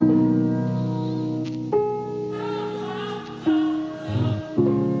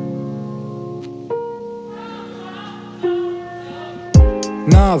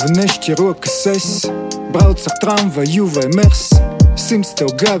Nāve nešķiro, kas esi, brauc ar tramvaju vai mers. 100 tev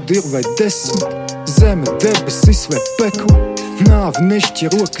gadu ir vai 10, zeme, debesis vai pekla. Nāve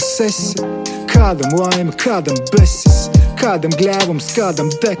nešķiro, kas esi, kādam laime, kādam besis, kādam gļēvums,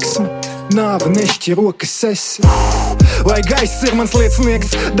 kādam deksme. Nāve nešķiro, kas esi. Lai gaiss ir mans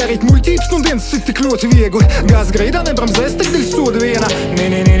liecinieks, darīt muļķības nu dienas ir tik ļoti viegli. Gāz grīdā nebramzēs tik diļ soda viena.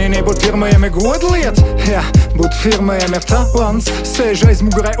 Nē, būt pirmajam ir goda lieta. Jā, būt pirmajam ir talants. Sēž aiz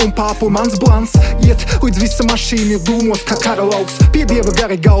mugurai un pāpu mans blans. Iet līdz visa mašīna ir dūmos kā karalauks. Pie dieva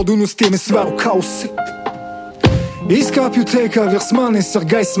gari galdu un uz tiem es varu kausi. Izkāpju teikā virs manis ar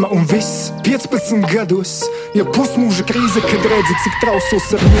gaisma un viss. 15 gados, ja pusmūža krīze, kad redzi, cik trausos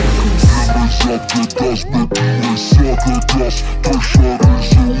ar mirklis. Atgatās, bet mēs atgatās, trešā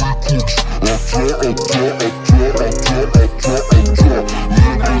reize likuks.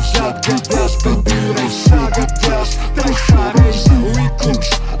 Vienreiz atgatās, bet divreiz atgatās, trešā reize likuks.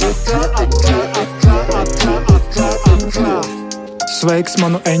 Sveiks,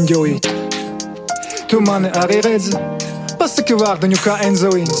 manu eņģelīt, tu mani arī redzi. Pasaki vārdaņu kā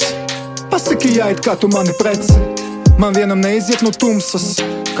Enzelīns, pasaki jāit kā tu mani preci. Man vienam neiziet no tumsas,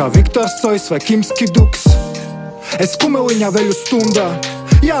 kā Viktors Cojs vai Kimski Duks. Es kumeliņā veļu stundā,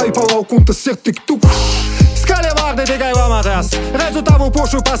 jāju pa lauku un tas ir tik tukšs. Skaļie vārdi tikai lamatās, redzu tavu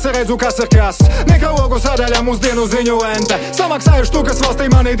pušu pasi, redzu kas ir kas. Nekalogu sadaļā mūsdienu ziņu lente, samaksāju štukas valstī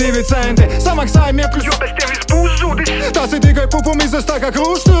mani 2 centi. Samaksāju miekļus, jo bez tevis būs zudis. Tas ir tikai pupumizes tā kā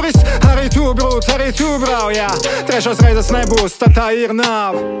krūšturis. Arī tu brūt, arī tu brau, jā. Trešās reizes nebūs, tad tā ir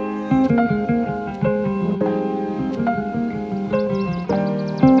nāve.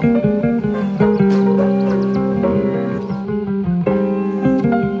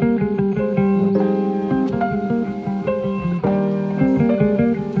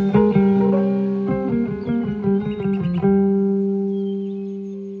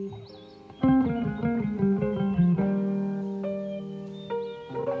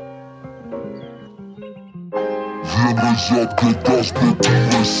 Vienreiz atgatās, bet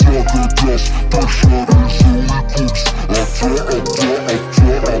divreiz atgatās, trešā reize likuks.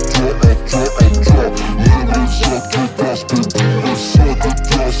 Vienreiz atgatās, bet